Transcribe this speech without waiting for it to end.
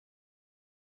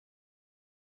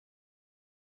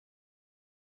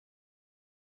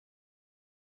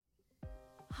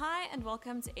Hi and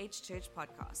welcome to H Church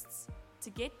Podcasts. To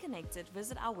get connected,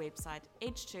 visit our website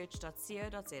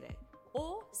hchurch.co.za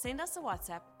or send us a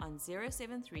WhatsApp on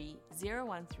 073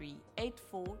 013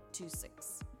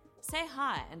 8426. Say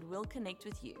hi and we'll connect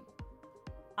with you.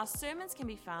 Our sermons can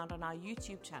be found on our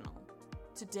YouTube channel.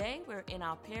 Today we're in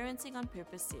our Parenting on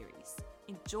Purpose series.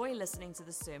 Enjoy listening to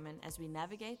the sermon as we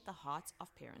navigate the heart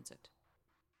of parenthood.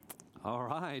 All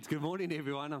right. Good morning,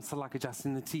 everyone. I'm still like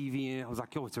adjusting the TV and I was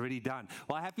like, it's already done.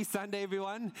 Well, happy Sunday,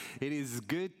 everyone. It is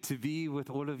good to be with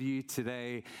all of you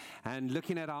today and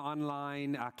looking at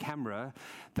our camera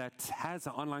that has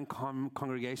an online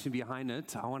congregation behind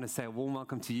it. I want to say a warm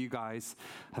welcome to you guys.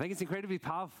 I think it's incredibly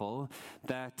powerful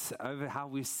that over how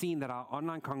we've seen that our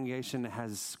online congregation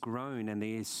has grown and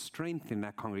there is strength in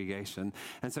that congregation.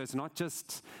 And so it's not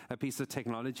just a piece of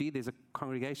technology. There's a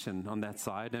congregation on that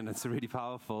side and it's really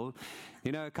powerful.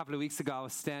 You know, a couple of weeks ago, I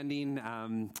was standing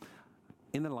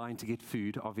in the line to get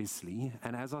food, obviously.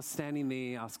 And as I was standing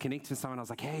there, I was connecting with someone. I was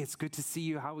like, hey, it's good to see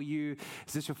you. How are you?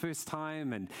 Is this your first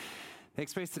time? And they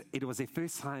expressed it was their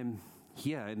first time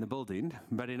here in the building,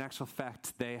 but in actual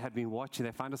fact, they had been watching.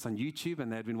 They found us on YouTube and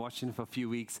they had been watching for a few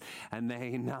weeks and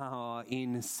they now are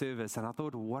in service. And I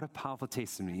thought, what a powerful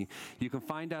testimony. You can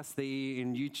find us there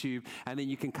in YouTube and then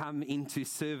you can come into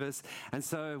service. And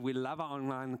so we love our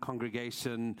online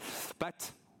congregation,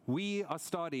 but we are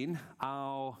starting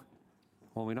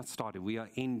we're not starting, we are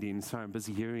ending. Sorry, I'm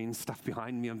busy hearing stuff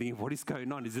behind me. I'm thinking, what is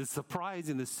going on? Is this a surprise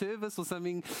in the service or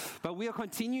something? But we are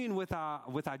continuing with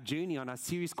our journey on our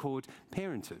series called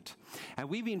Parenthood. And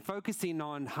we've been focusing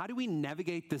on how do we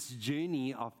navigate this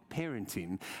journey of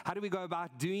parenting? How do we go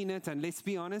about doing it? And let's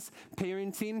be honest,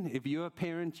 parenting, if you're a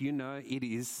parent, you know it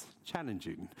is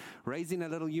challenging. Raising a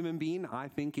little human being, I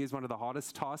think, is one of the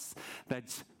hardest tasks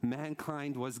that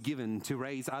mankind was given to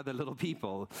raise other little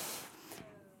people.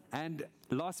 And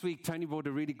last week, Tony brought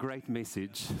a really great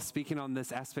message, speaking on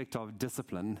this aspect of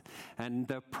discipline and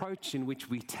the approach in which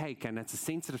we take, and it's a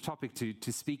sensitive topic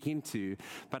to speak into,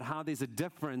 but how there's a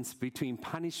difference between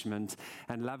punishment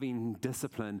and loving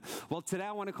discipline. Well, today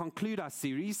I want to conclude our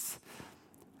series,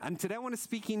 and today I want to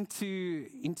speak into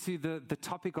the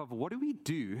topic of what do we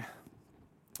do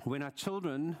when our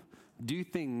children do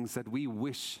things that we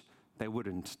wish they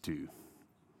wouldn't do.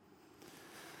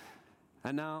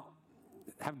 And now,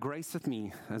 have grace with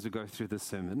me as we go through this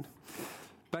sermon.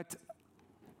 But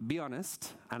be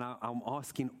honest, and I'm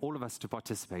asking all of us to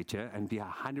participate here and be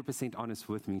 100% honest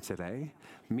with me today,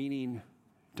 meaning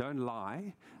don't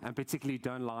lie, and particularly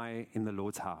don't lie in the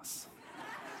Lord's house.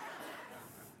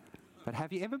 But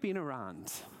have you ever been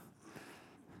around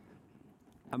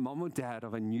a mom or dad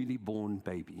of a newly born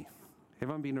baby?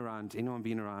 Anyone been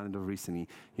around recently?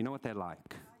 You know what they're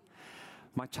like.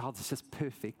 My child is just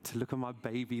perfect. Look at my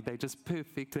baby. They're just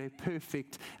perfect. They're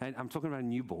perfect. And I'm talking about a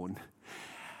newborn.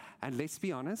 And let's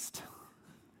be honest,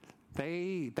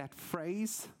 that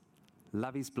phrase,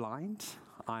 love is blind,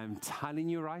 I'm telling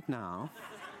you right now,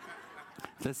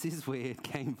 this is where it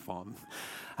came from.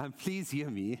 And please hear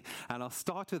me. And I'll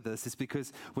start with this. It's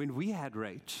because when we had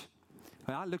Rach,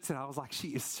 when I looked at her, I was like, she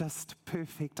is just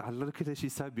perfect. I look at her,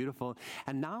 she's so beautiful.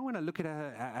 And now when I look at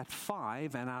her at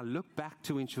 5 and I look back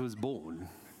to when she was born,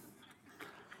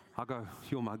 I go,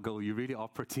 you're my girl, you really are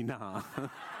pretty now.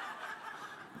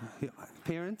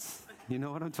 Parents, you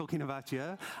know what I'm talking about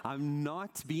here? I'm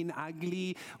not being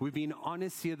ugly. We've been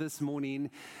honest here this morning.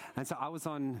 And so I was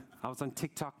on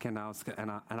TikTok and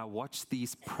I watched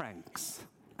these pranks.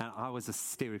 And I was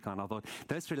hysterical, and I thought,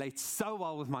 this relates so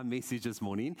well with my message this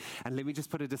morning. And let me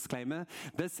just put a disclaimer.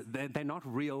 They're not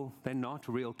real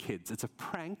kids. It's a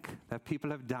prank that people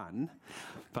have done.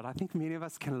 But I think many of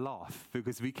us can laugh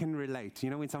because we can relate. You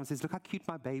know when someone says, look how cute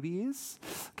my baby is?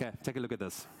 Okay, take a look at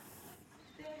this.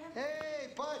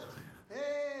 Hey, bud.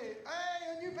 Hey,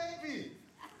 a new baby.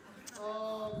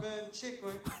 Oh, man, check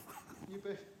my new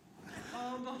baby.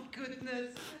 Oh my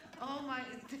goodness. Oh my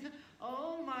goodness.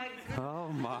 Oh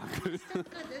my goodness.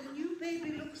 The new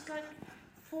baby looks like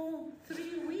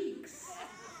 3 weeks.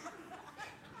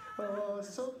 Oh,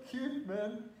 so cute,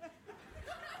 man.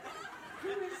 Who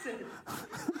is it? I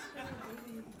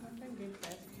can get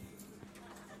that.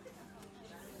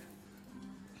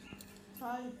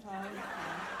 Hi.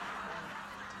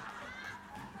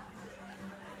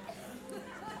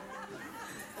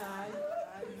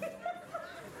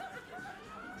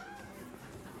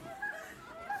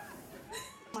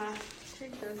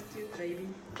 Check those cute baby.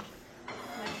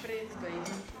 My friend's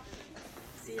baby.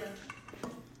 See ya.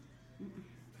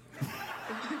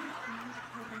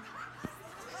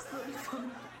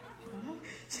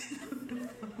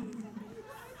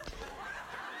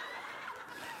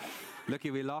 Look,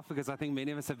 we laugh because I think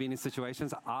many of us have been in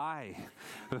situations.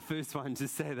 The first one to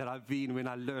say that I've been, when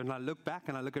I look back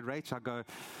and I look at Rachel, I go,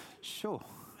 sure,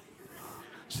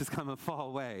 she's come a far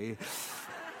way.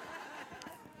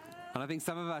 And I think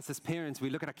some of us as parents, we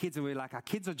look at our kids and we're like, our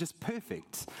kids are just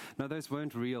perfect. No, those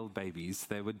weren't real babies.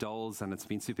 They were dolls, and it's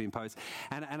been superimposed.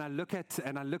 And I look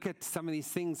at some of these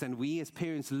things, and we as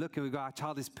parents look and we go, our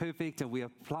child is perfect, and we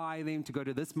apply them to go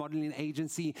to this modeling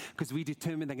agency because we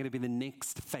determine they're going to be the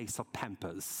next face of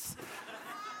Pampers.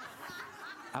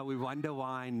 And we wonder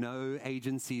why no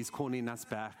agency is calling us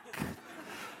back.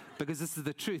 Because this is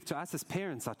the truth. To us as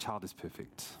parents, our child is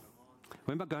perfect.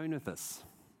 Where am I going with this?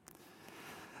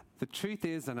 The truth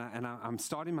is, and I'm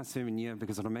starting my sermon here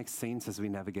because it'll make sense as we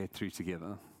navigate through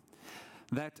together,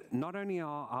 that not only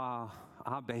are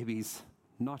our babies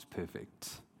not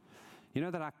perfect, you know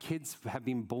that our kids have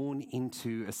been born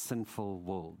into a sinful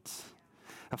world,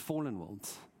 a fallen world,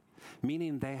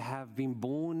 meaning they have been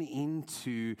born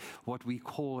into what we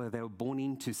call, they were born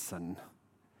into sin.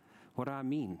 What do I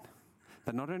mean?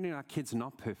 That not only are our kids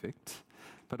not perfect,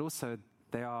 but also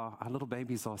our little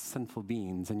babies are sinful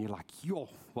beings. And you're like,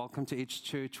 welcome to Edge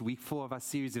Church, week 4 of our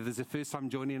series. If this is the first time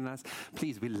joining us,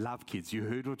 please, we love kids. You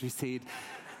heard what we said.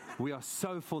 We are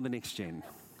so for the next gen.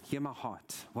 Hear my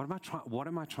heart. What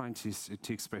am I trying to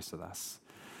express with us?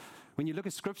 When you look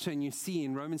at Scripture and you see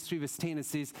in Romans 3 verse 10, it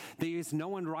says, there is no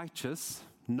one righteous,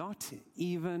 not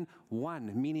even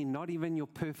one, meaning not even your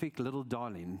perfect little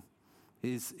darling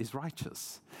is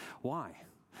righteous. Why?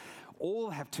 All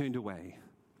have turned away.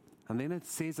 And then it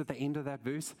says at the end of that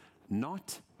verse,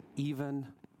 not even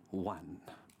one.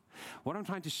 What I'm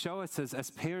trying to show us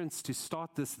as parents to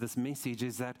start this message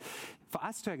is that for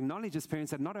us to acknowledge as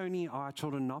parents that not only are our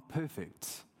children not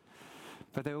perfect,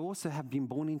 but they also have been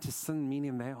born into sin,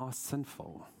 meaning they are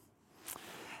sinful.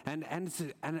 And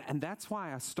that's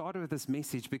why I started with this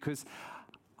message, because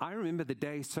I remember the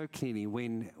day so clearly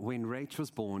when Rachel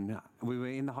was born. We were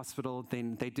in the hospital.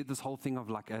 Then they did this whole thing of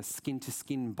like a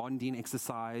skin-to-skin bonding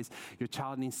exercise. Your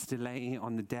child needs to lay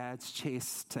on the dad's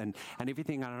chest and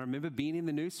everything. And I remember being in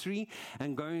the nursery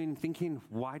and going thinking,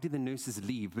 why did the nurses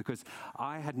leave? Because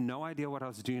I had no idea what I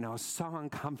was doing. I was so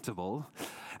uncomfortable.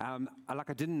 I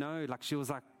didn't know. Like she was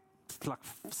like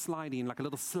sliding like a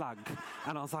little slug.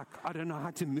 And I was like, I don't know how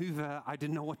to move her. I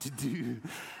didn't know what to do.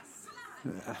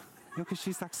 Because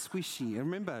she's like squishy. And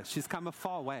remember, she's come a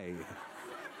far way.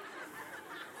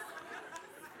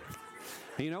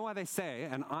 And you know why they say,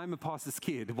 and I'm a pastor's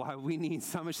kid, why we need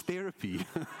so much therapy?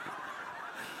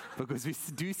 Because we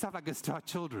do stuff like this to our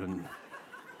children.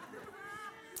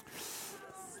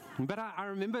 But I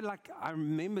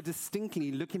remember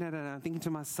distinctly looking at it and I'm thinking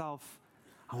to myself,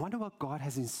 I wonder what God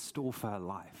has in store for her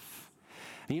life.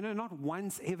 And you know, not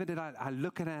once ever did I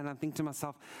look at her and I think to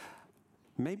myself,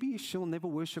 maybe she'll never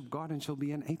worship God and she'll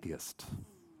be an atheist.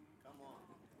 Come on.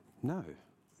 No.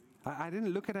 I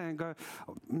didn't look at her and go,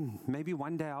 maybe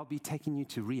one day I'll be taking you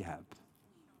to rehab.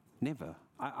 Never.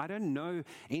 I don't know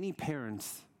any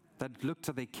parents that looked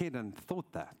at their kid and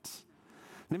thought that.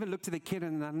 Never looked at their kid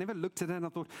and I never looked at her and I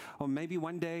thought, maybe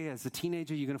one day as a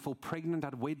teenager you're going to fall pregnant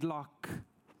out of wedlock.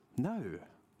 No.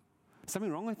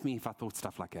 Something wrong with me if I thought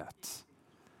stuff like that.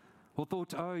 Or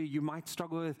thought, you might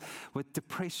struggle with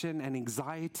depression and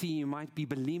anxiety, you might be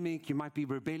bulimic, you might be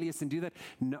rebellious and do that.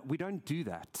 No, we don't do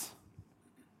that.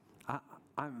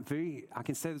 I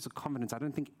can say this with confidence, I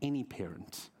don't think any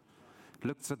parent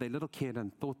looked at their little kid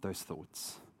and thought those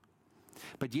thoughts.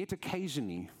 But yet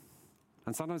occasionally,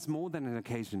 and sometimes more than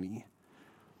occasionally,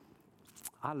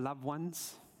 our loved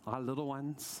ones, our little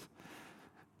ones,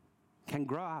 can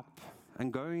grow up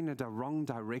and go in a wrong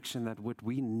direction that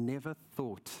we never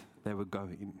thought they were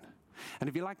going. And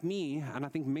if you're like me, and I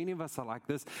think many of us are like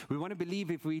this, we want to believe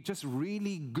if we just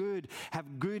really good,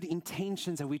 have good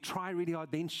intentions and we try really hard,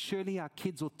 then surely our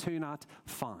kids will turn out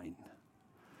fine.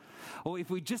 Or if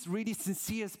we're just really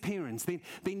sincere as parents, then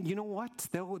you know what?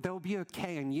 They'll be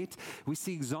okay. And yet we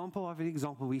see example after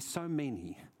example, we so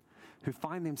many who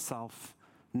find themselves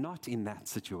not in that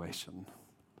situation.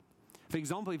 For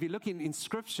example, if you look in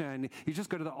Scripture and you just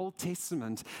go to the Old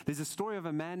Testament, there's a story of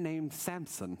a man named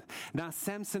Samson. Now,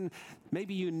 Samson,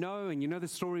 maybe you know and you know the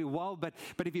story well, but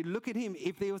if you look at him,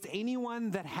 if there was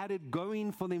anyone that had it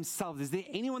going for themselves, is there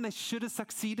anyone that should have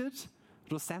succeeded?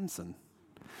 It was Samson.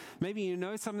 Maybe you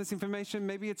know some of this information,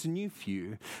 maybe it's new for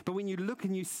you. But when you look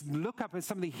and you look up at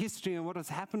some of the history and what has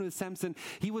happened with Samson,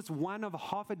 he was one of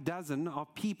half a dozen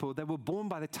of people that were born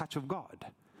by the touch of God.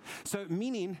 So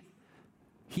meaning,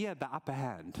 he had the upper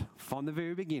hand from the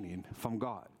very beginning from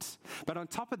God. But on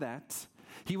top of that,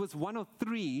 he was one of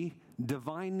 3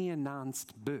 divinely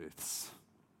announced births.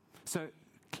 So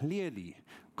clearly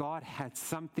God had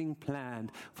something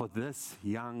planned for this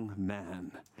young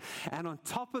man. And on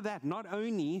top of that, not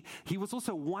only, he was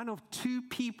also one of two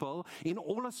people in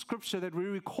all of Scripture that we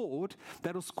record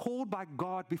that was called by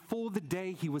God before the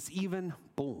day he was even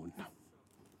born.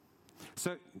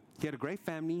 So he had a great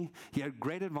family. He had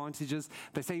great advantages.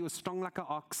 They say he was strong like an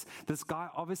ox. This guy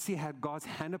obviously had God's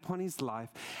hand upon his life.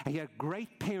 And he had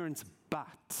great parents,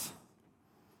 but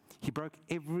he broke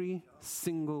every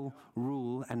single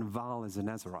rule and vow as a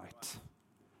Nazirite.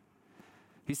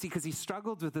 You see, because he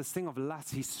struggled with this thing of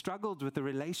lust. He struggled with the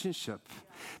relationship,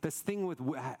 this thing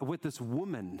with this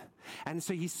woman. And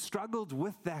so he struggled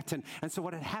with that. And so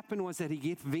what had happened was that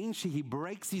eventually he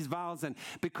breaks his vows. And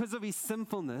because of his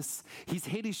sinfulness, his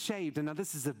head is shaved. And now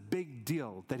this is a big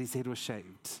deal that his head was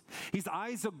shaved. His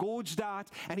eyes are gouged out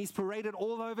and he's paraded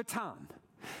all over town.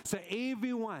 So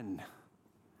everyone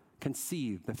can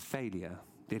see the failure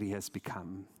that he has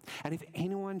become. And if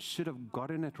anyone should have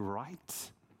gotten it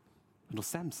right, little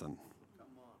Samson.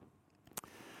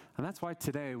 And that's why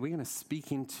today we're going to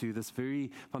speak into this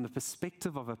from the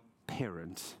perspective of a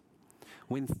parent.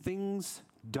 When things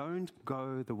don't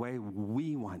go the way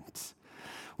we want,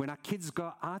 when our kids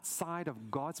go outside of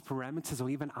God's parameters or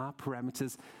even our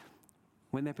parameters,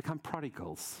 when they become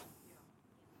prodigals,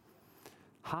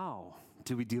 how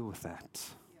do we deal with that?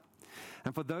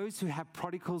 And for those who have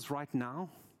prodigals right now,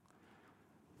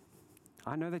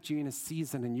 I know that you're in a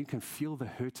season and you can feel the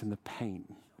hurt and the pain.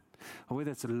 Or whether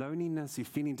it's loneliness, you're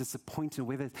feeling disappointed,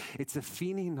 whether it's a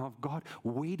feeling of, God,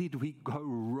 where did we go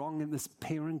wrong in this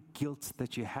parent guilt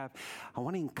that you have? I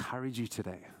want to encourage you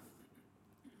today.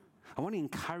 I want to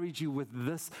encourage you with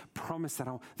this promise that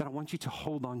I want you to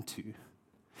hold on to,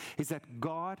 is that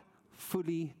God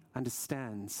fully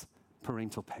understands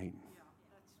parental pain.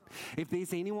 If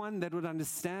there's anyone that would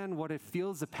understand what it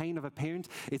feels, the pain of a parent,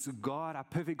 it's God, our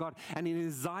perfect God. And in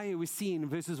Isaiah, we see in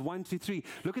verses 1 to 3,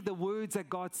 look at the words that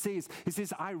God says. He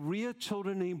says, I reared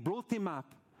children and he brought them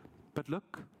up. But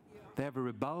look, they have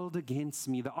rebelled against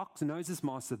me. The ox knows his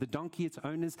master, the donkey its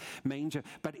owner's manger.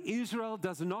 But Israel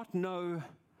does not know,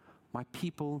 my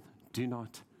people do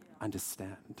not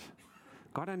understand.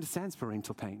 God understands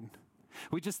parental pain.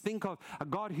 We just think of a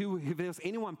God who, if there's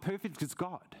anyone perfect, it's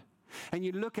God. And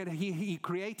you look at he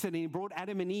created and he brought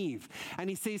Adam and Eve. And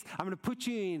he says, I'm going to put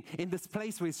you in this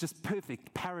place where it's just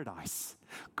perfect, paradise.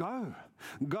 Go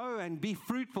and be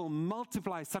fruitful,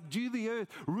 multiply, subdue the earth,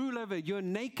 rule over it. You're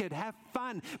naked, have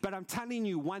fun. But I'm telling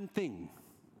you one thing.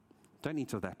 Don't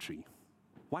eat of that tree.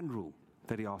 One rule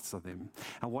that he asks of them.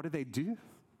 And what do?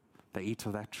 They eat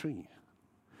of that tree.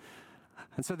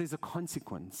 And so there's a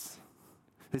consequence.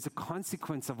 There's a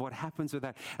consequence of what happens with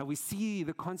that. And we see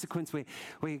the consequence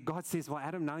where God says, well,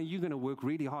 Adam, now you're going to work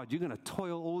really hard. You're going to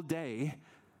toil all day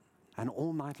and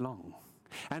all night long.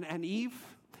 And Eve,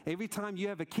 every time you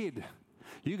have a kid,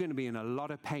 you're going to be in a lot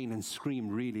of pain and scream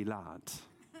really loud.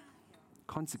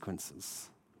 Consequences.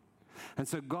 And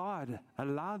so God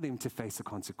allowed them to face a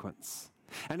consequence.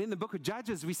 And in the book of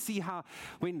Judges, we see how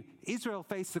when Israel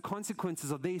faced the consequences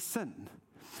of their sin,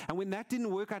 and when that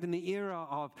didn't work out in the era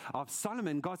of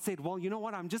Solomon, God said, well, you know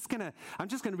what? I'm just gonna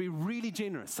be really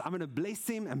generous. I'm going to bless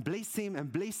him and bless him and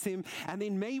bless him. And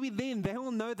then maybe then they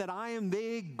will know that I am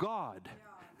their God.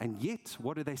 And yet,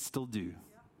 what do they still do?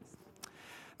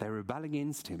 They rebel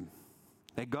against him.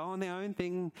 They go on their own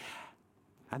thing.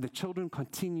 And the children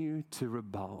continue to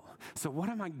rebel. So what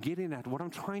am I getting at? What I'm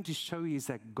trying to show you is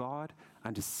that God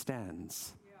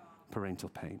understands parental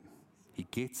pain. He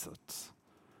gets it.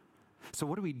 So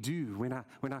what do we do when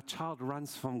our child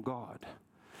runs from God?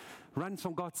 Runs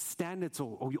from God's standards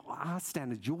or our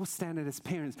standards, your standard as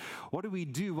parents. What do we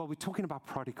do? Well, we're talking about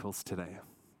prodigals today.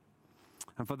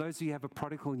 And for those of you who have a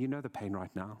prodigal, you know the pain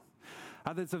right now.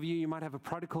 Others of you might have a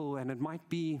prodigal and it might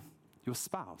be your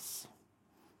spouse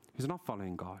who's not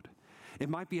following God. It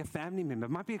might be a family member.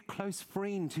 It might be a close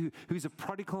friend who's a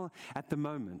prodigal at the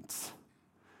moment.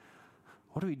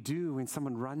 What do we do when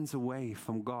someone runs away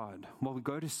from God? Well, we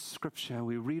go to Scripture and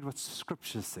we read what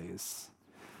Scripture says.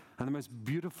 And the most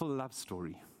beautiful love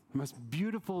story, the most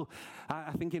beautiful,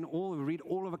 I think we read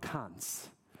all of accounts,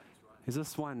 is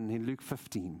this one in Luke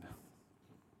 15.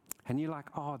 And you're like,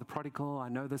 oh, the prodigal, I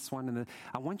know this one. And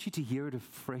I want you to hear it with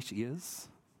fresh ears.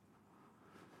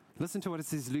 Listen to what it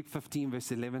says, Luke 15,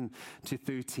 verse 11 to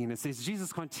 13. It says,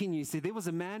 Jesus continues, he said, there was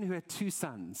a man who had two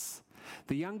sons.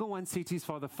 The younger one said to his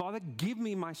father, Father, give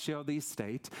me my share of the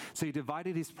estate. So he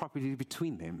divided his property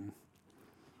between them.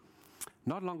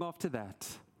 Not long after that,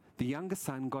 the younger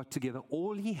son got together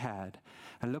all he had.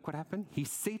 And look what happened. He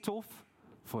set off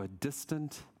for a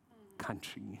distant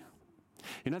country.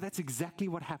 You know, that's exactly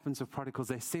what happens with prodigals.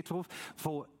 They set off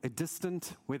for a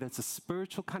distant, whether it's a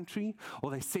spiritual country,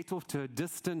 or they set off to a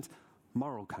distant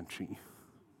moral country.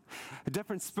 A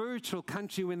different spiritual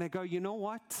country when they go, you know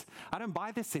what? I don't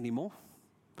buy this anymore.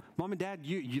 Mom and Dad,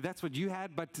 that's what you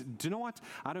had, but do you know what?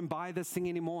 I don't buy this thing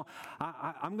anymore.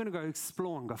 I'm going to go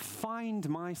explore and go find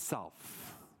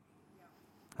myself.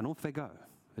 And off they go.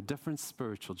 A different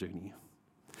spiritual journey.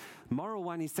 Moral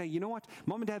one, he's saying, you know what,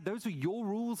 Mom and Dad, those were your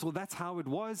rules, or that's how it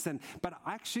was, but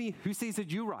actually, who says that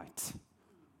you're right?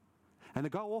 And they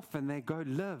go off and they go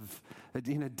live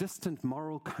in a distant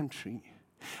moral country.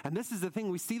 And this is the thing,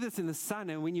 we see this in the Son,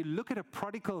 and when you look at a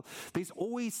prodigal, there's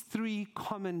always three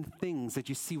common things that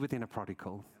you see within a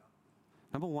prodigal.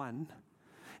 Number one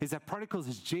is that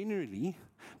prodigals generally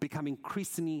become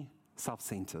increasingly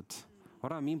self-centered. What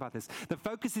do I mean by this? The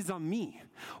focus is on me.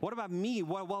 What about me?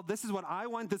 Well, this is what I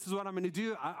want. This is what I'm going to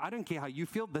do. I don't care how you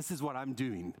feel. This is what I'm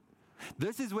doing.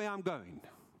 This is where I'm going.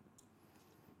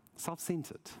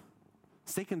 Self-centered.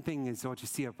 Second thing is what you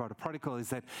see about a prodigal is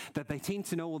that they tend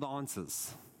to know all the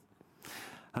answers.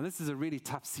 And this is a really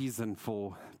tough season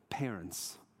for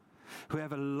parents who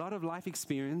have a lot of life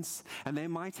experience, and they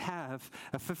might have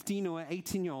a 15 or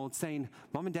 18-year-old saying,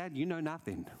 Mom and Dad, you know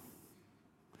nothing.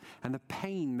 And the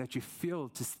pain that you feel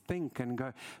to think and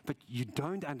go, but you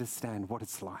don't understand what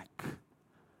it's like.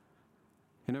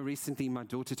 You know, recently my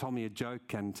daughter told me a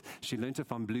joke, and she learned it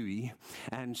from Bluey.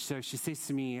 And so she says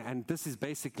to me, and this is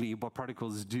basically what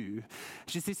prodigals do.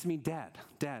 She says to me, Dad,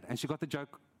 and she got the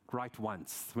joke right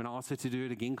once. When I asked her to do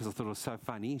it again, because I thought it was so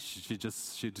funny, she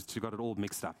got it all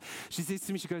mixed up. She says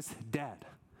to me, she goes, Dad,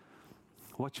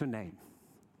 what's your name?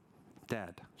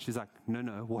 Dad. She's like,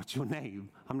 no, what's your name?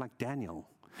 I'm like, Daniel.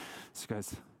 She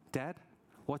goes, Dad,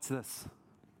 what's this?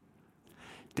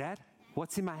 Dad,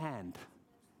 what's in my hand?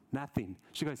 Nothing.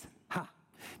 She goes,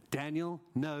 Daniel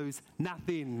knows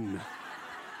nothing.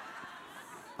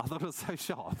 I thought it was so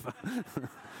sharp.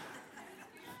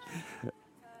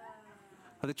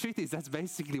 But the truth is, that's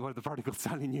basically what the prodigal's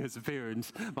telling you as a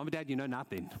parent. Mom and Dad, you know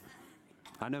nothing.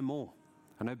 I know more.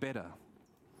 I know better.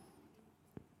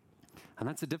 And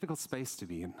that's a difficult space to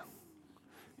be in.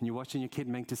 And you're watching your kid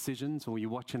make decisions, or you're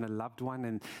watching a loved one,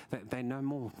 and they know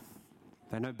more.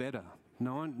 They know better.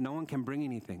 No one can bring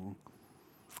anything.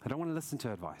 I don't want to listen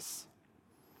to advice.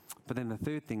 But then the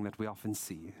third thing that we often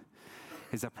see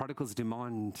is that prodigals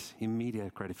demand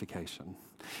immediate gratification.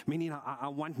 Meaning, I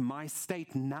want my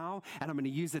state now, and I'm going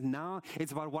to use it now.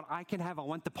 It's about what I can have. I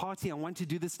want the party. I want to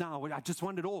do this now. I just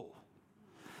want it all.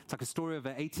 It's like a story of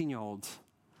an 18-year-old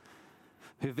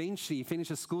who eventually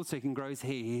finishes school so he can grow his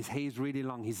hair. His hair is really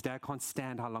long. His dad can't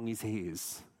stand how long his hair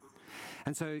is.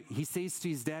 And so he says to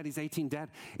his dad, he's 18, Dad,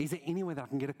 is there any way that I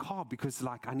can get a car? Because,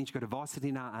 I need to go to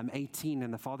varsity now. I'm 18.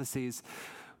 And the father says,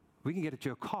 we can get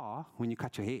you a car when you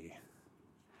cut your hair.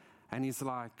 And he's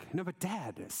like, no, but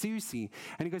Dad, seriously.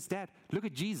 And he goes, Dad, look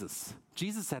at Jesus.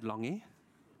 Jesus had long hair.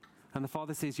 And the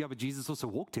father says, yeah, but Jesus also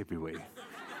walked everywhere.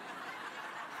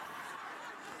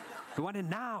 We want it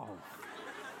now.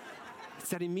 It's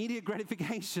that immediate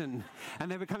gratification, and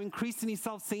they become increasingly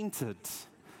self-centered.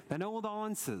 They know all the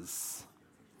answers.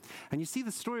 And you see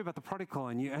the story about the prodigal,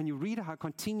 and you read how it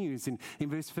continues in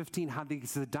verse 15, how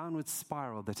there's a downward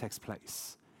spiral that takes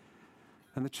place.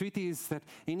 And the truth is that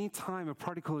any time a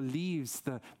prodigal leaves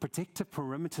the protective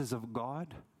perimeters of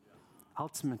God,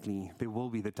 ultimately there will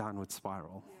be the downward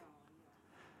spiral.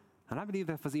 And I believe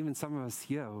that for even some of us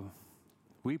here,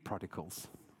 we're prodigals.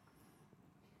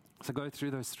 So go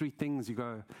through those three things, you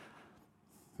go,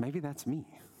 maybe that's me.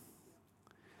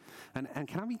 And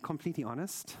can I be completely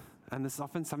honest? And this is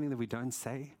often something that we don't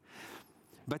say,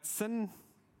 but sin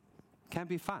can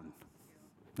be fun.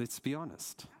 Let's be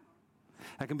honest.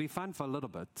 It can be fun for a little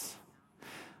bit,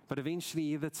 but eventually,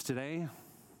 either it's today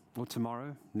or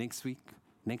tomorrow, next week,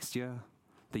 next year,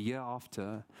 the year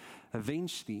after,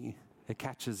 eventually it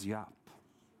catches you up.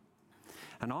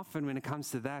 And often when it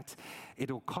comes to that,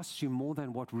 it'll cost you more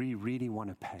than what we really want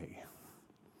to pay.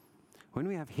 When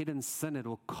we have hidden sin, it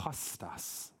will cost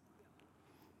us.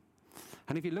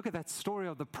 And if you look at that story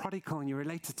of the prodigal and you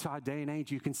relate it to our day and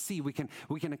age, you can see we can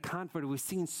account for it. We've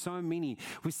seen so many.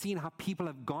 We've seen how people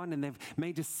have gone and they've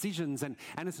made decisions. And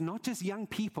it's not just young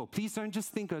people. Please don't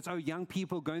just think it's, young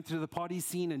people going through the party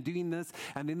scene and doing this,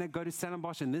 and then they go to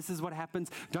Stellenbosch and this is what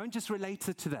happens. Don't just relate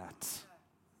it to that.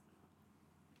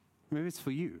 Maybe it's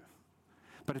for you.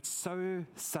 But it's so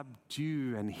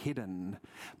subdued and hidden.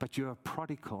 But you're a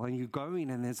prodigal and you go in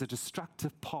and there's a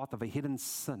destructive path of a hidden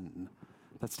sin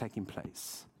that's taking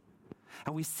place.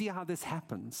 And we see how this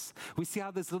happens. We see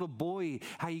how this little boy,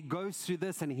 how he goes through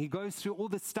this and he goes through all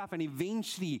this stuff, and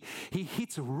eventually he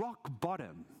hits rock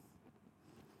bottom.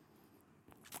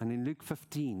 And in Luke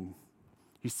 15,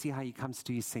 you see how he comes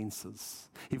to his senses.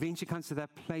 He eventually comes to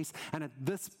that place, and at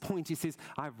this point he says,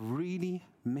 I've really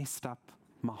messed up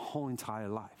my whole entire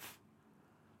life.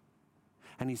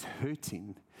 And he's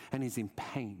hurting, and he's in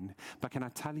pain. But can I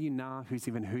tell you now who's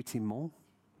even hurting more?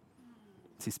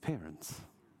 It's his parents.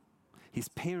 His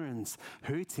parents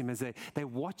hurt him as they're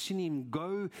watching him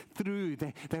go through.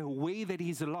 They're aware that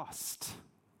he's lost.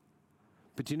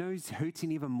 But you know who's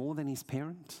hurting even more than his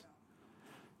parent?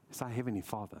 It's our Heavenly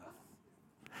Father.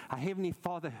 Our Heavenly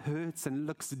Father hurts and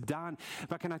looks down.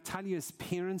 But can I tell you, as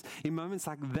parents, in moments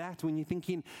like that, when you're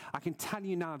thinking, I can tell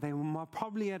you now, they were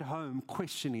probably at home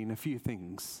questioning a few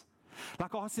things.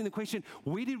 Like asking the question,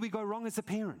 where did we go wrong as a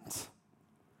parent?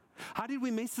 How did we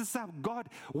mess this up? God,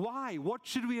 why? What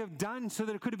should we have done so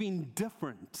that it could have been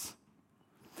different?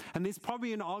 And there's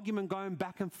probably an argument going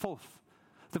back and forth.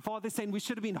 The father saying we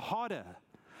should have been harder.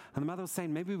 And the mother was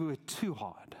saying maybe we were too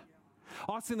hard.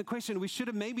 Asking the question, we should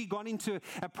have maybe gone into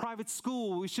a private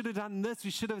school. We should have done this.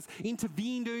 We should have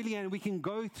intervened earlier. And we can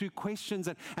go through questions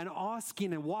and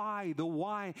asking and why, the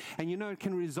why. And you know, it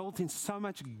can result in so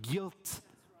much guilt,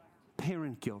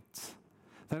 parent guilt,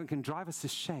 that it can drive us to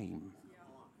shame.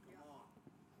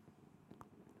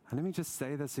 And let me just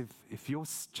say this, if your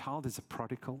child is a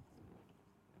prodigal,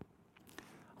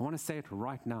 I want to say it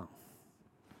right now.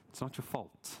 It's not your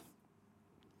fault.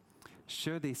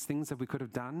 Sure, there's things that we could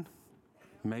have done.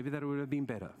 Maybe that would have been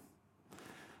better.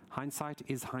 Hindsight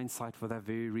is hindsight for that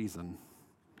very reason.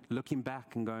 Looking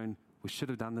back and going, we should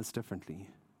have done this differently.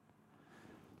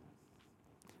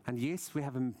 And yes, we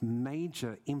have a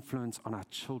major influence on our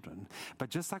children. But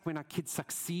just like when our kids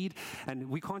succeed, and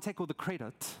we can't take all the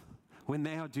credit when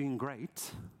they are doing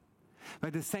great.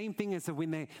 But the same thing is that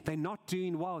when they're not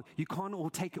doing well, you can't all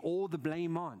take all the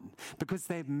blame on because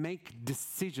they make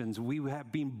decisions. We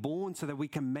have been born so that we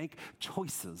can make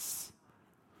choices.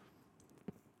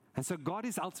 And so God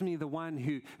is ultimately the one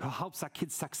who helps our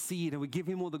kids succeed, and we give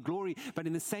him all the glory. But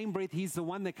in the same breath, he's the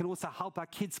one that can also help our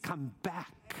kids come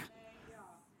back.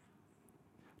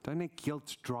 Don't let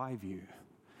guilt drive you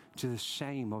to the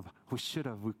shame of we should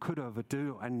have, we could have, or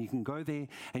do, and you can go there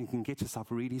and you can get yourself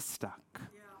really stuck.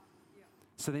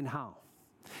 So then how?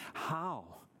 How?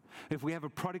 If we have a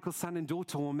prodigal son and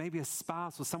daughter, or maybe a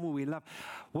spouse or someone we love,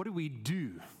 what do we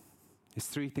do? There's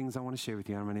 3 things I want to share with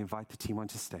you. I'm going to invite the team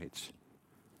onto stage.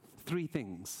 3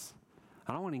 things.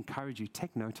 And I want to encourage you,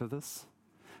 take note of this.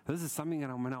 This is something that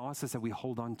I'm going to ask us that we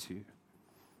hold on to.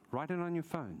 Write it on your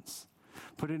phones.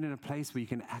 Put it in a place where you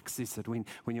can access it when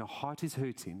your heart is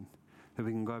hurting, that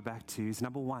we can go back to. Is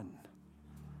number one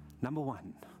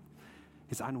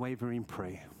is unwavering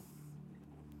prayer.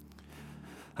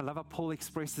 I love how Paul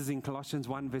expresses in Colossians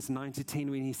 1 verse 9 to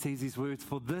 10 when he says these words,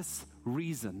 for this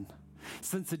reason,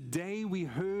 since the day we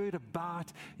heard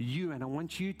about you, and I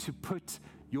want you to put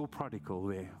your prodigal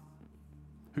there.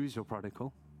 Who's your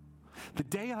prodigal? The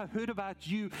day I heard about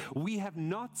you, we have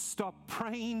not stopped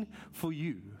praying for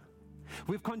you.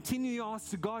 We've continually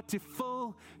asked God to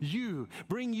fill you,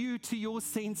 bring you to your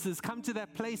senses, come to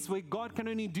that place where God can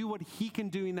only do what he can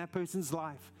do in that person's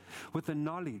life with the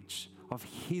knowledge of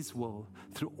his will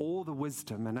through all the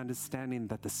wisdom and understanding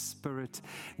that the Spirit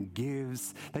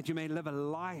gives, that you may live a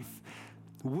life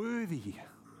worthy.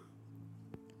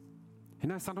 You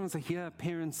know, sometimes I hear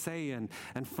parents say and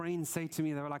friends say to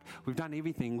me, they were like, we've done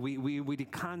everything. We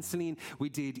did counseling, we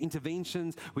did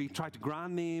interventions, we tried to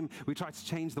ground them, we tried to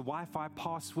change the Wi-Fi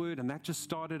password, and that just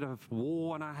started a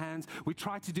war on our hands. We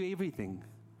tried to do everything.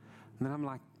 And then I'm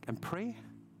like, and pray?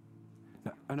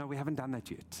 No, we haven't done that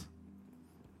yet.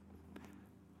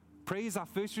 Prayer is our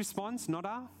first response, not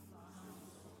our.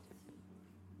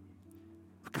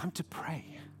 We come to pray.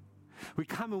 We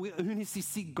come and we earnestly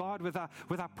seek God with our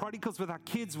prodigals, with our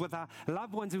kids, with our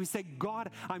loved ones, and we say, God,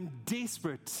 I'm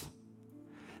desperate.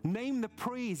 Name the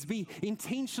prayers. Be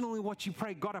intentional in what you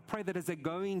pray. God, I pray that as they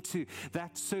go into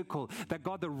that circle, that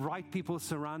God, the right people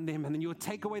surround them, and then you'll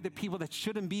take away the people that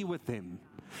shouldn't be with them.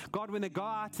 God, when they go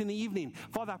out in the evening,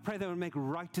 Father, I pray they will make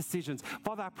right decisions.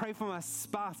 Father, I pray for my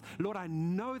spouse. Lord, I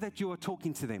know that you are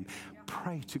talking to them.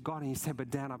 Pray to God. And you say,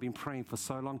 but Dan, I've been praying for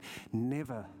so long.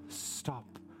 Never stop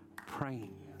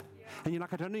praying. And you're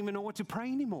like, I don't even know what to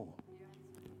pray anymore.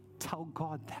 Tell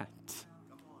God that.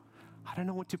 I don't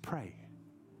know what to pray.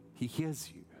 He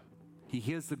hears you. He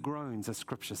hears the groans, as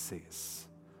Scripture says.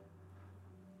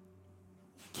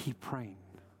 Keep praying.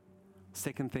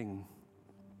 Second thing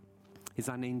is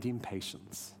unending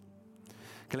patience.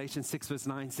 Galatians 6 verse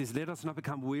 9 says, let us not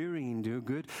become weary in doing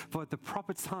good, for at the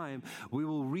proper time we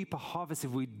will reap a harvest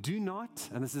if we do not,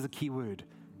 and this is a key word,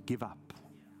 give up.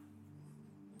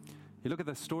 You look at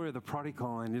the story of the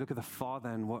prodigal and you look at the father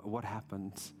and what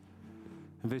happened.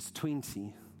 In verse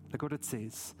 20, look what it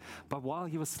says. But while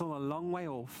he was still a long way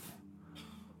off,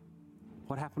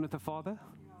 what happened with the father?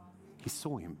 He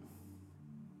saw him.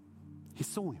 He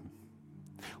saw him.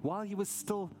 While he was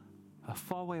still a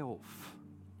far way off,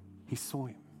 he saw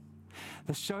him.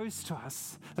 This shows to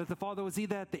us that the father was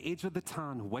either at the edge of the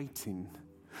town waiting,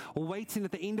 or waiting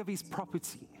at the end of his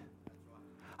property.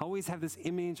 I always have this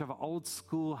image of an old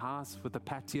school house with the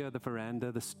patio, the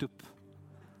veranda, the stoep.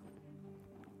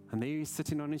 And there he's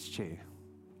sitting on his chair,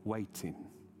 waiting.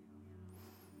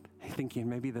 Thinking,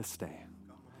 maybe this day.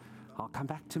 I'll come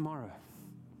back tomorrow.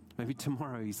 Maybe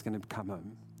tomorrow he's going to come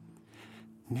home.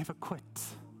 Never quit.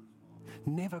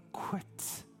 Never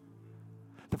quit.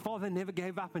 The Father never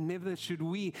gave up, and never should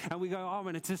we. And we go, oh, I'm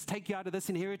going to just take you out of this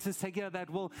inheritance, take you out of that.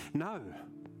 Well, no.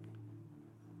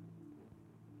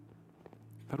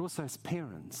 But also as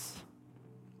parents.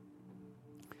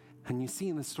 And you see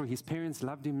in the story, his parents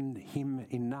loved him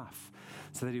enough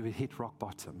so that he would hit rock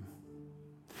bottom.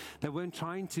 They weren't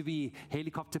trying to be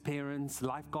helicopter parents,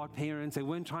 lifeguard parents. They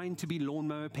weren't trying to be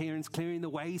lawnmower parents, clearing the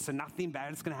way so nothing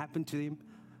bad is going to happen to him.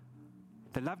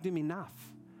 They loved him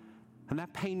enough. And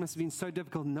that pain must have been so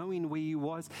difficult knowing where he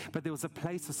was. But there was a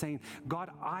place of saying, God,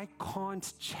 I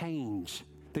can't change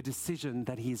the decision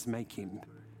that he's making.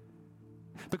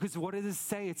 Because what does it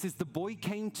say? It says the boy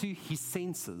came to his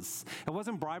senses. It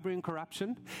wasn't bribery and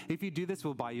corruption. If you do this,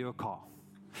 we'll buy you a car.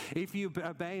 If you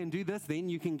obey and do this, then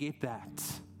you can get that.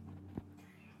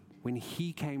 When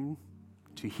he came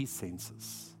to his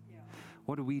senses,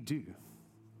 what do? We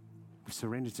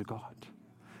surrender to God.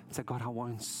 Say, God, I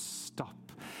won't stop.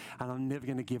 And I'm never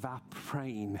going to give up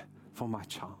praying for my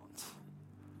child.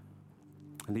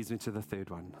 And leads me to the third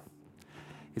one,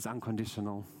 is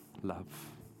unconditional love.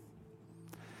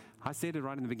 I said it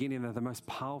right in the beginning that the most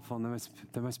powerful and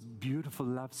the most beautiful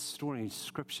love story in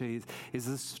Scripture is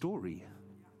this story.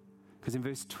 Because in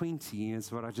verse 20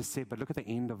 is what I just said, but look at the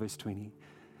end of verse 20.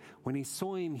 When he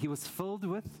saw him, he was filled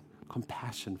with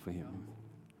compassion for him.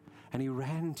 And he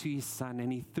ran to his son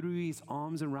and he threw his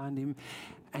arms around him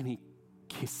and he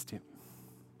kissed him.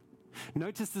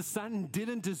 Notice the son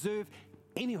didn't deserve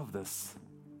any of this.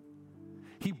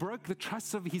 He broke the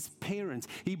trust of his parents.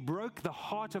 He broke the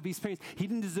heart of his parents. He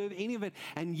didn't deserve any of it.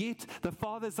 And yet the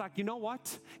father's like, you know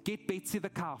what? Get Betsy the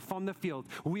cow from the field.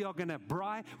 We are going to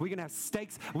braai. We're going to have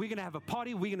steaks. We're going to have a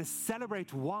party. We're going to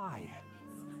celebrate. Why?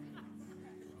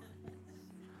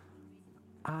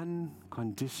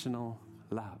 Unconditional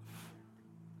love.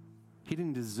 He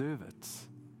didn't deserve it.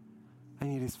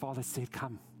 And yet his father said,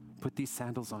 come, put these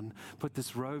sandals on. Put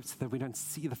this robe so that we don't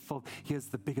see the filth. Here's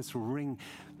the biggest ring.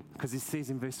 Because it says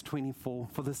in verse 24,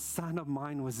 for the son of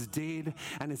mine was dead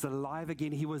and is alive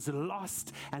again. He was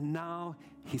lost and now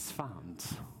he's found.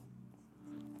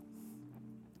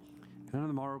 You know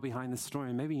the moral behind the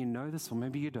story? Maybe you know this or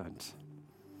maybe you don't.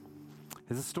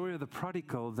 There's a story of the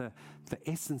prodigal. The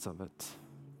essence of it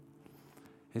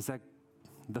is that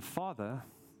the Father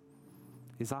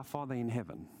is our Father in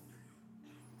heaven.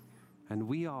 And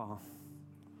we are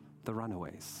the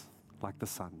runaways, like the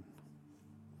son.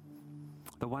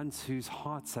 The ones whose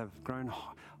hearts have grown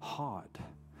hard.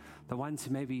 The ones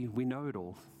who maybe we know it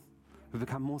all. We've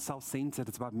become more self-centered.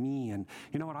 It's about me. And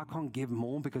you know what? I can't give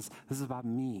more because this is about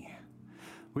me.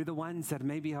 We're the ones that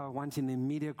maybe are wanting the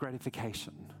immediate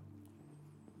gratification.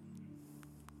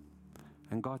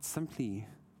 And God simply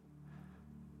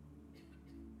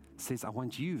says, I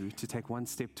want you to take one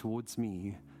step towards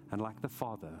me. And like the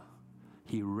Father,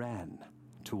 he ran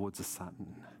towards the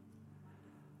Son.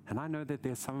 And I know that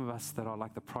there's some of us that are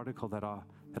like the prodigal that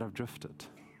have drifted.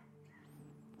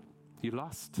 You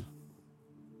lost.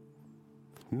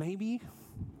 Maybe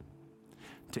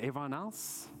to everyone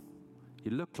else,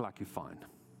 you look like you're fine.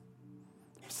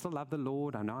 I still love the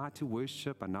Lord. I know how to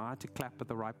worship. I know how to clap at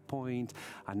the right point.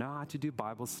 I know how to do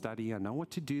Bible study. I know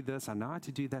what to do this. I know how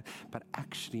to do that. But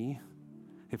actually,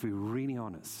 if we're really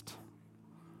honest,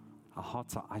 our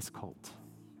hearts are ice cold.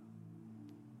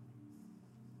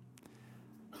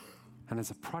 And as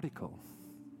a prodigal,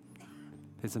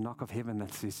 there's a knock of heaven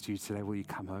that says to you today, will you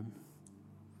come home?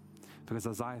 Because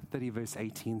Isaiah 30 verse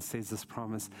 18 says this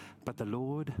promise, but the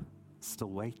Lord still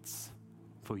waits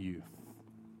for you.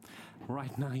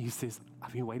 Right now he says,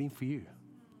 I've been waiting for you.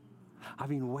 I've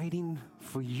been waiting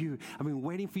for you. I've been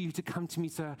waiting for you to come to me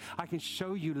so I can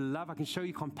show you love. I can show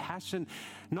you compassion.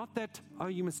 Not that, oh,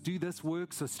 you must do this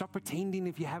work, so stop pretending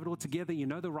if you have it all together. You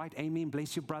know the right amen.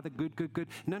 Bless your brother. Good, good, good.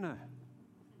 No.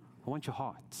 I want your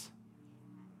heart.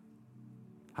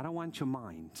 I don't want your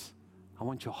mind. I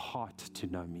want your heart to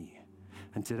know me.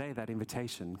 And today that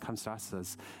invitation comes to us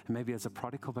as maybe as a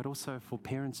prodigal, but also for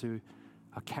parents who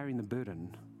are carrying the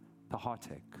burden, the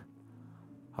heartache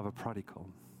of a prodigal.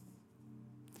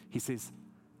 He says,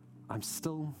 I'm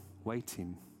still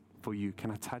waiting for you.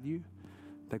 Can I tell you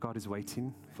that God is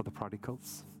waiting for the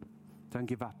prodigals? Don't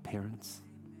give up, parents.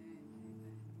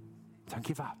 Don't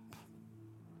give up.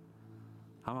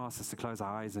 I'm going to ask us to close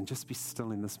our eyes and just be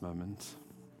still in this moment.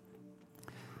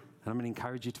 And I'm going to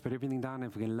encourage you to put everything down.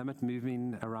 If we can limit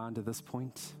moving around at this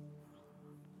point.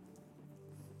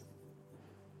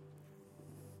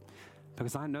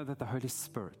 Because I know that the Holy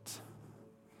Spirit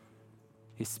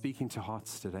is speaking to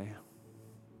hearts today.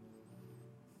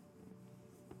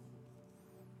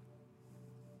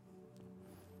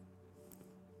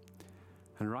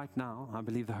 And right now, I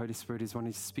believe the Holy Spirit is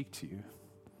wanting to speak to you.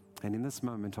 And in this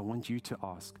moment, I want you to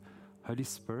ask, Holy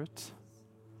Spirit,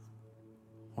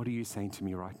 what are you saying to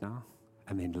me right now?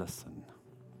 And then listen.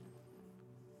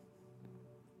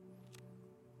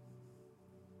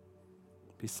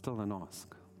 Be still and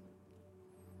ask.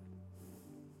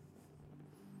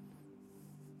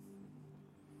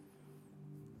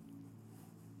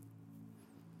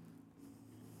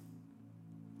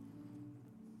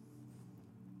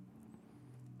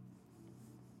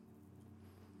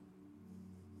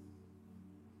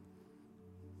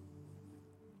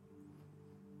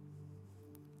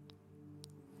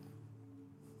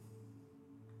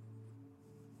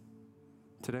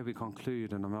 Today we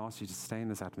conclude, and I'm going to ask you to stay in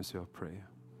this atmosphere of prayer.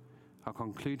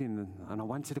 And I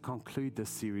wanted to conclude this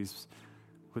series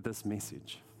with this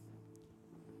message.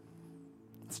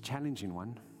 It's a challenging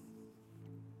one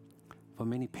for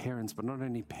many parents, but not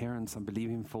only parents, I'm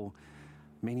believing for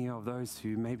many of those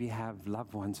who maybe have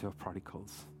loved ones who are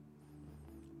prodigals,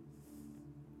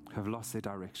 who have lost their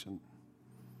direction.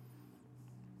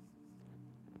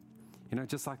 You know,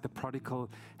 just like the prodigal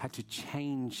had to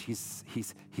change his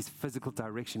physical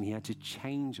direction, he had to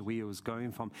change where he was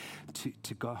going from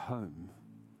to go home.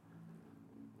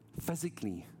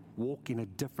 Physically, walk in a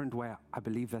different way. I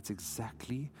believe that's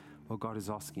exactly what God is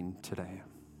asking today.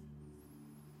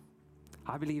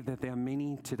 I believe that there are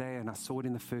many today, and I saw it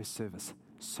in the first service,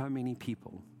 so many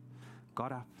people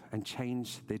got up and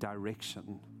changed their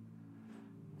direction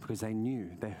because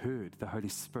they heard the Holy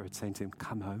Spirit saying to them,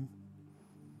 come home.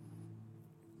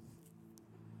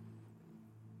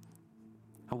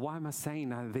 And why am I saying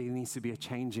that there needs to be a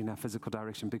change in our physical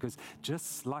direction? Because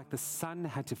just like the son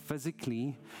had to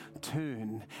physically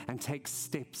turn and take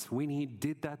steps, when he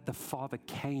did that, the father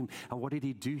came. And what did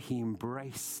he do? He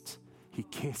embraced. He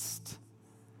kissed.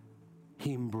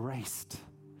 He embraced.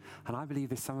 And I believe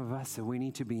there's some of us that we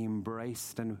need to be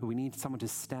embraced, and we need someone to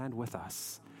stand with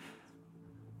us,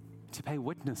 to pay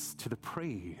witness to the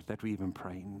prayer that we've been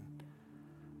praying.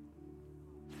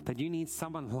 That you need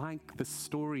someone like the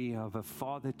story of a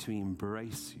father to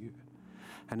embrace you.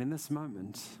 And in this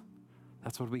moment,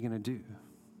 that's what we're going to do.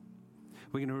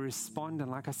 We're going to respond. And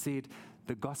like I said,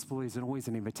 the gospel isn't always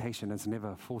an invitation. It's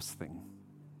never a forced thing.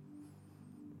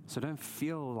 So don't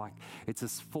feel like it's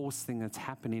this forced thing that's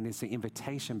happening. It's an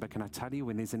invitation. But can I tell you,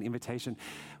 when there's an invitation,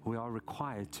 we are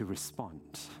required to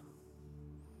respond.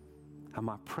 And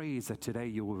my prayer is that today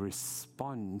you will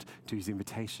respond to his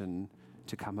invitation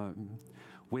to come home.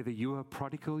 Whether you are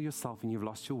prodigal yourself and you've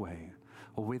lost your way,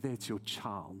 or whether it's your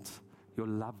child, your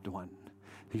loved one,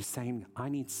 who's saying, I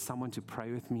need someone to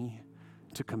pray with me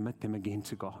to commit them again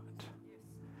to God. Yes.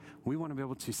 We want to be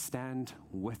able to stand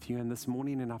with you. And this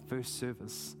morning in our first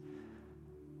service,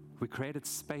 we created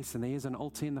space, and there is an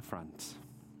altar in the front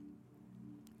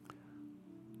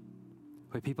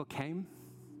where people came,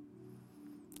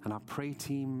 and our prayer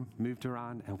team moved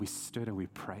around, and we stood and we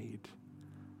prayed.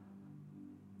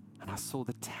 And I saw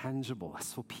the tangible. I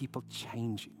saw people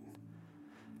changing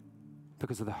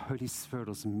because of the Holy Spirit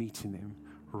was meeting them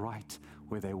right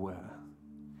where they were.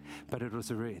 But it was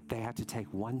they had to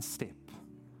take one step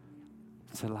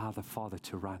to allow the Father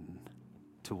to run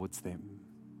towards them.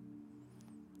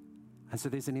 And so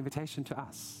there's an invitation to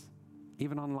us,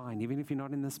 even online, even if you're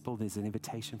not in this building, there's an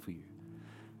invitation for you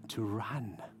to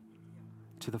run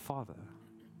to the Father.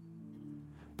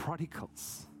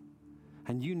 Prodigals.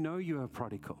 And you know you're a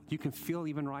prodigal. You can feel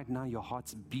even right now your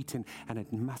heart's beaten, and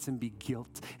it mustn't be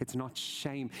guilt. It's not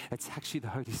shame. It's actually the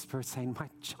Holy Spirit saying, my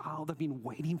child, I've been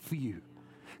waiting for you.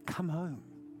 Come home.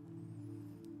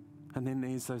 And then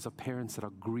there's those parents that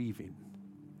are grieving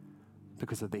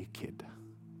because of their kid.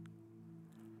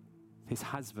 There's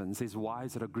husbands, there's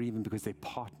wives that are grieving because their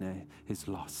partner is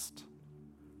lost.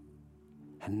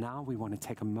 And now we want to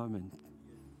take a moment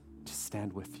to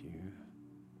stand with you.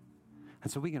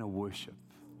 And so we're going to worship.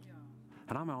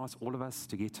 And I'm going to ask all of us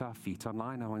to get to our feet.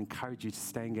 Online, I want to encourage you to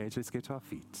stay engaged. Let's get to our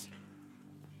feet.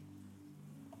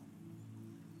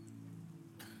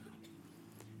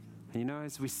 And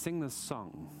as we sing this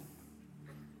song,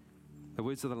 the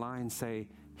words of the line say,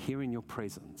 here in your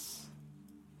presence.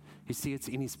 You see, it's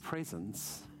in his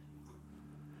presence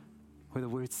where the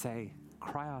words say,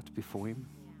 cry out before him.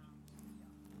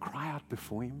 Cry out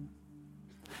before him.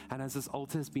 And as this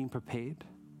altar has been prepared,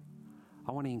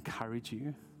 I want to encourage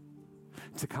you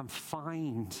to come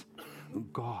find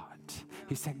God.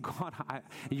 You say, God,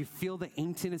 you feel the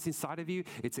emptiness inside of you.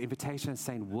 It's an invitation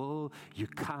saying, will you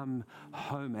come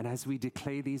home? And as we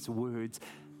declare these words,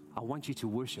 I want you to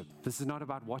worship. This is not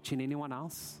about watching anyone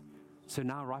else. So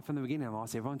now, right from the beginning, I'll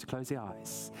ask everyone to close their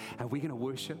eyes. And we're going to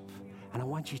worship. And I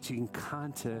want you to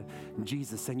encounter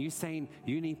Jesus. And you're saying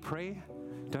you need prayer?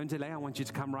 Don't delay. I want you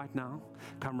to come right now.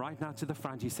 Come right now to the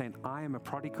front. You're saying, I am a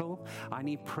prodigal. I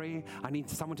need prayer. I need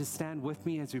someone to stand with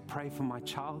me as we pray for my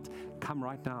child. Come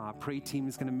right now. Our prayer team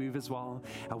is going to move as well.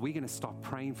 And we're going to start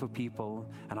praying for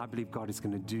people. And I believe God is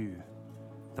going to do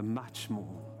the much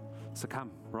more. So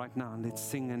come right now and let's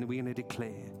sing, and we're going to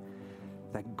declare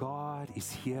that God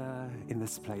is here in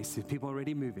this place. If people are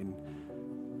already moving,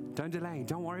 don't delay.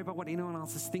 Don't worry about what anyone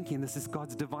else is thinking. This is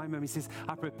God's divine moment. He says,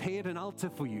 I prepared an altar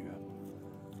for you.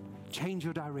 Change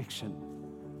your direction.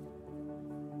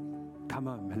 Come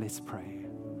home and let's pray.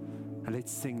 And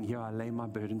let's sing, here I lay my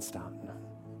burdens down.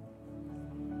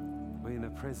 We're in the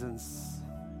presence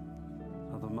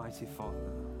of the mighty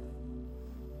Father.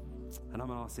 And I'm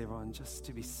going to ask everyone just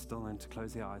to be still and to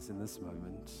close their eyes in this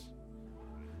moment.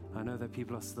 I know that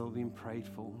people are still being prayed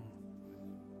for.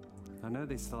 I know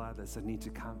there's still others that need to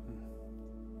come.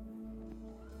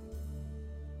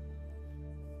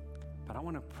 But I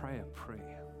want to pray a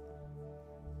prayer.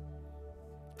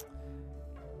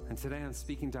 And today I'm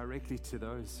speaking directly to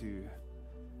those who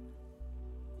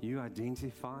you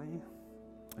identify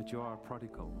that you are a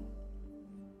prodigal.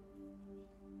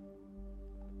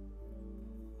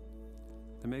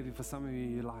 And maybe for some of you,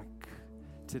 you're like,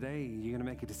 today you're going to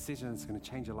make a decision that's going to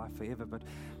change your life forever. But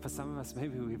for some of us,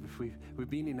 maybe we've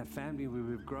been in a family where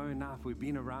we've grown up, we've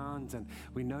been around, and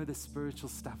we know the spiritual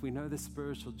stuff, we know the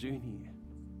spiritual journey.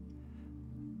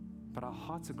 But our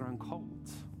hearts have grown cold.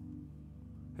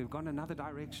 We've gone another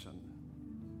direction.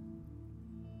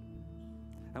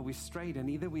 And we've strayed, and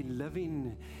either we live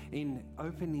in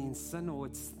openly in sin, or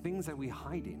it's things that we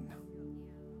hide in.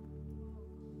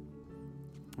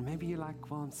 Maybe you're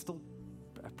like, well, I'm still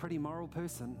a pretty moral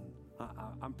person.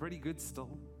 I'm pretty good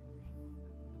still.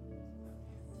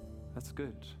 That's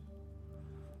good.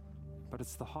 But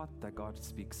it's the heart that God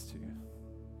speaks to.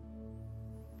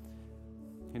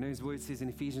 His word says in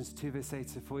Ephesians 2 verse 8,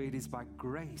 for it is by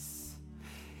grace,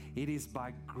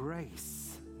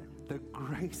 the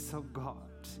grace of God,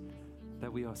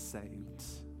 that we are saved.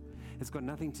 It's got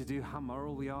nothing to do how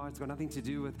moral we are. It's got nothing to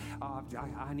do with,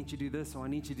 I need to do this or I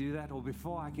need to do that. Or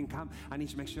before I can come, I need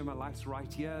to make sure my life's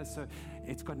right here. So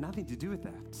it's got nothing to do with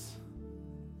that. It's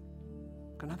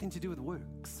got nothing to do with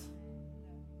works.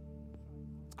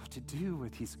 It's got to do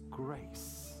with His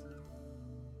grace.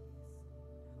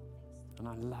 And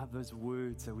I love those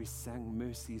words that we sang,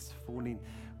 mercy is falling,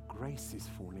 grace is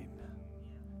falling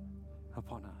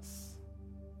upon us.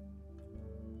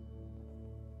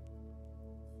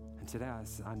 And today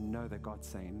I know that God's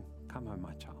saying, come home,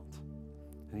 my child.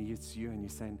 And it's you, and you're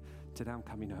saying, today I'm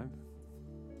coming home.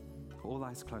 All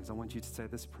eyes closed. I want you to say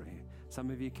this prayer.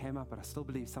 Some of you came up, but I still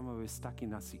believe some of you are stuck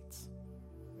in our seats.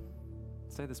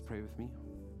 Say this prayer with me.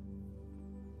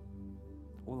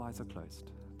 All eyes are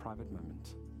closed. Private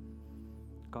moment.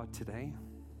 God, today,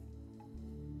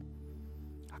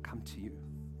 I come to you.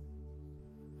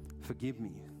 Forgive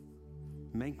me.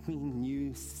 Make me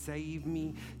new. Save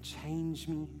me. Change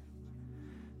me.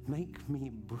 Make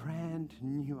me brand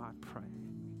new, I pray.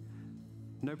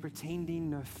 No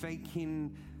pretending, no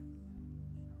faking.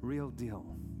 Real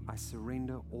deal. I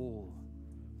surrender all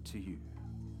to you.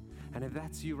 And if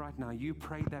that's you right now, you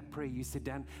prayed that prayer. You said,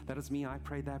 Dan, that is me. I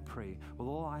prayed that prayer. With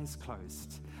all eyes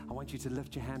closed, I want you to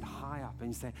lift your hand high up and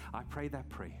you say, I prayed that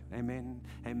prayer. Amen.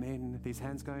 Amen. These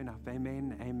hands going up.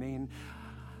 Amen. Amen.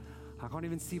 I can't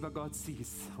even see what God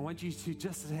sees. I want you to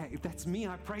just say, if that's me,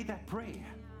 I prayed that prayer.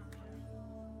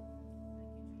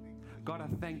 God, I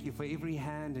thank you for every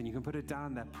hand, and you can put it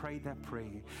down, that prayed that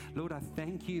prayer. Lord, I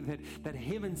thank you that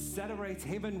heaven celebrates,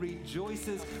 heaven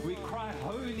rejoices. We cry,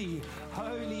 holy,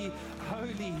 holy,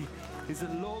 holy is the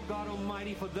Lord God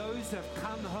Almighty. For those who have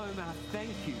come home, I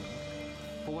thank you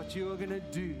for what you are going to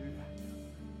do.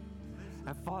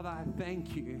 And Father, I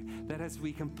thank you that as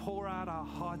we can pour out our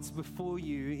hearts before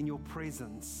you in your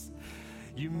presence,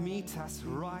 You meet us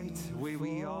right where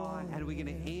we are, and we're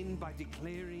going to end by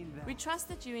declaring that. We trust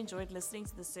that you enjoyed listening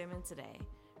to the sermon today.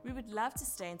 We would love to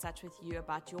stay in touch with you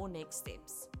about your next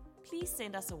steps. Please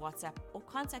send us a WhatsApp or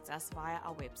contact us via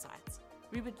our website.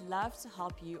 We would love to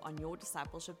help you on your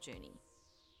discipleship journey.